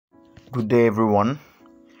Good day everyone.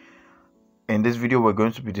 In this video we're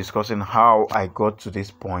going to be discussing how I got to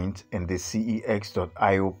this point in the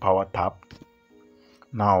Cexp.io power tap.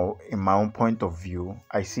 Now, in my own point of view,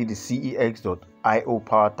 I see the Cexp.io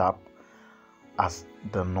power tap as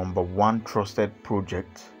the number one trusted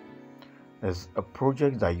project. There's a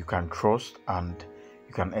project that you can trust and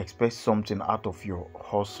you can expect something out of your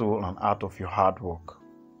hustle and out of your hard work.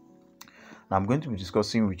 Now, I'm going to be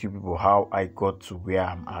discussing with you people how I got to where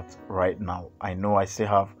I'm at right now. I know I still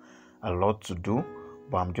have a lot to do,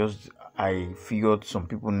 but I figured some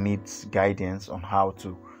people need guidance on how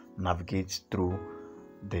to navigate through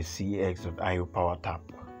the Cexp.io power tap.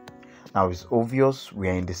 Now, it's obvious we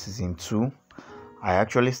are in the season 2. I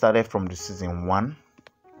actually started from the season 1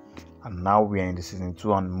 and now we are in the season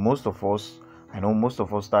 2, and I know most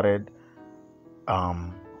of us started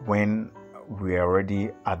when we are already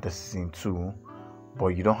at the season 2, but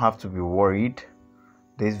you don't have to be worried.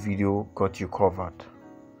 This video got you covered.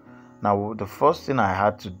 Now, the first thing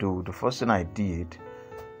I did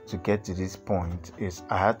to get to this point is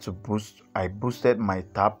I boosted my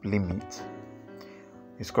tap limit.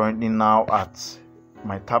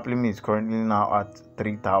 My tap limit is currently now at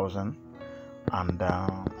 3,000, and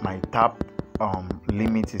my tap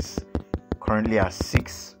limit is currently at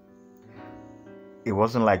 6. It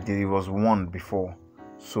wasn't like this, it was 1 before,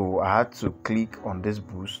 so I had to click on this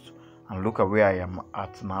boost and look at where I am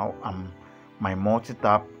at now. My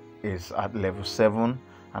multi-tap is at level 7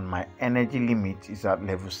 and my energy limit is at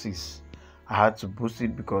level 6. I had to boost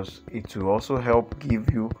it because it will also help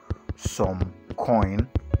give you some coin,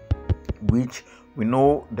 which we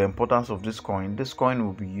know the importance of this coin. This coin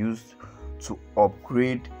will be used to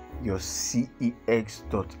upgrade your Cexp.io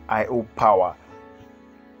power.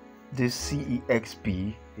 This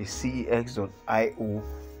Cexp is Cexp.io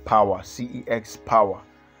power, Cex power.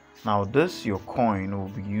 Now, your coin will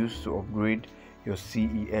be used to upgrade your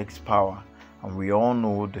Cex power, and we all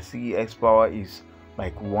know the Cex power is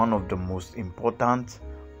like one of the most important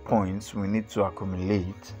points we need to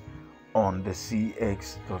accumulate on the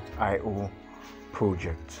Cexp.io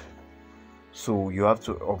project. So you have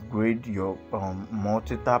to upgrade your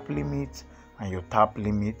multi-tap limit and your tap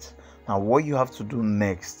limit. Now, what you have to do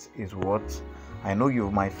next is what I know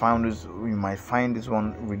you might find this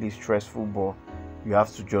one really stressful, but you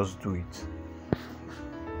have to just do it.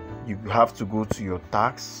 You have to go to your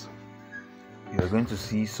tags. You're going to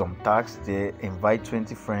see some tags there: invite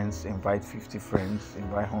 20 friends, invite 50 friends,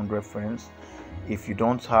 invite 100 friends. If you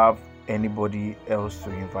don't have anybody else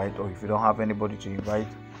to invite, or if you don't have anybody to invite,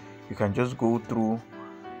 you can just go through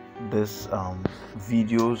this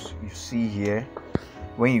videos you see here.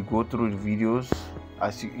 When you go through the videos,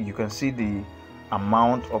 as you can see the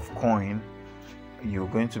amount of coin you're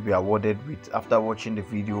going to be awarded with after watching the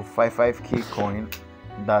video. 55k coin,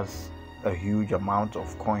 that's a huge amount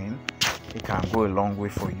of coin. It can go a long way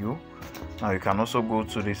for you. Now, you can also go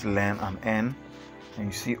to this learn and earn, and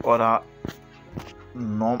you see other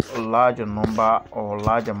large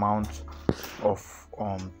amount of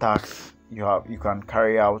tasks you can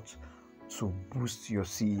carry out to boost your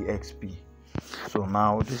Cexp. So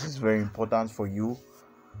now this is very important for you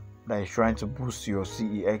that is trying to boost your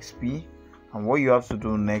Cexp. And what you have to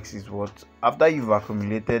do next is after you've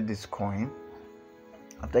accumulated this coin,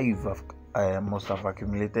 must have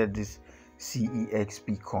accumulated this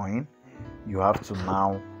Cexp coin, you have to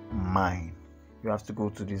now mine. You have to go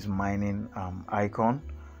to this mining icon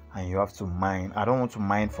and you have to mine. I don't want to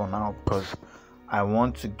mine for now because I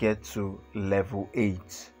want to get to level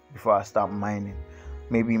 8 before I start mining.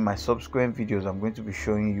 Maybe in my subsequent videos I'm going to be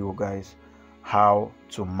showing you guys how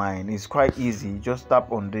to mine. It's quite easy. Just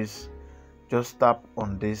tap on this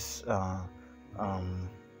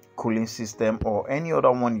cooling system or any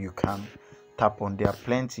other one you can tap on. There are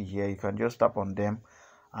plenty here. You can just tap on them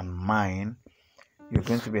and mine. You're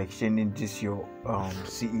going to be exchanging your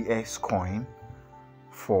Cex coin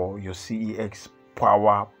for your Cex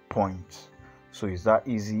power points. So it's that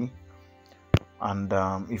easy. And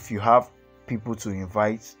if you have people to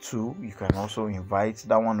invite too, you can also invite.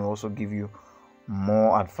 That one will also give you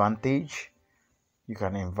more advantage. You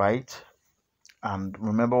can invite, and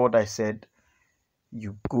remember what I said,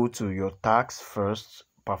 you go to your tasks first,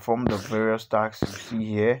 perform the various tasks you see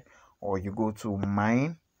here, or you go to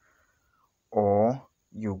mine, or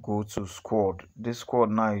you go to squad. This squad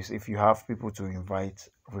now is if you have people to invite,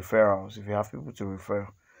 referrals. If you have people to refer,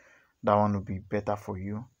 that one will be better for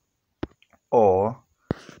you. Or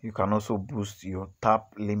you can also boost your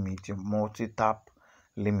tap limit, your multi-tap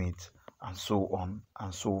limit, and so on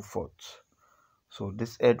and so forth. So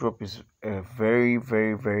this airdrop is a very,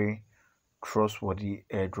 very, very trustworthy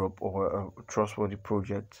airdrop or a trustworthy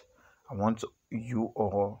project. I want you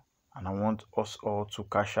all and I want us all to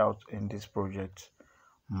cash out in this project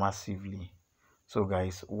massively. So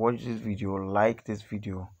guys, watch this video, like this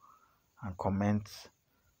video and comment.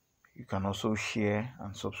 You can also share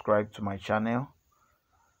and subscribe to my channel.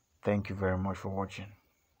 Thank you very much for watching.